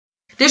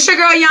This your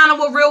girl Yana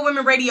with Real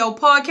Women Radio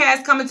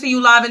Podcast, coming to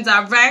you live and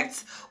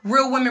direct.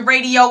 Real Women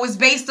Radio is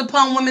based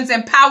upon women's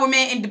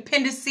empowerment,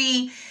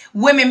 independency,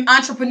 women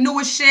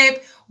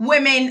entrepreneurship,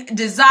 women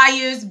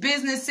desires,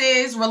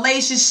 businesses,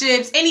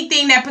 relationships,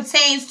 anything that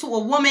pertains to a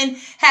woman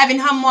having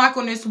her mark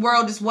on this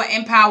world is what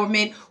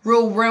empowerment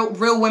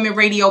Real Women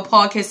Radio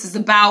Podcast is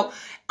about.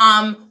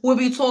 We'll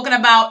be talking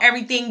about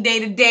everything day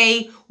to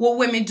day, what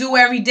women do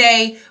every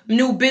day,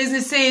 new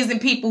businesses and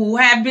people who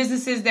have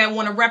businesses that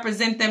want to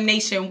represent them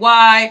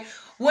nationwide.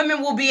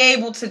 Women will be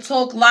able to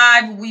talk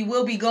live. We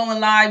will be going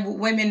live with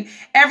women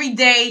every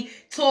day,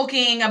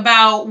 talking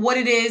about what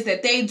it is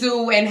that they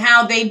do and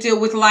how they deal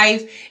with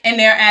life and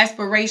their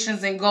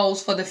aspirations and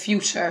goals for the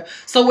future.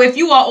 So if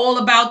you are all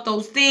about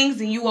those things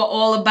and you are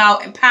all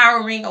about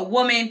empowering a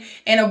woman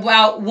and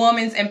about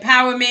women's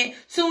empowerment,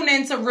 tune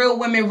into Real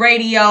Women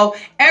Radio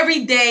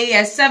every day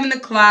at 7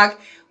 o'clock.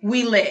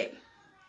 We lit.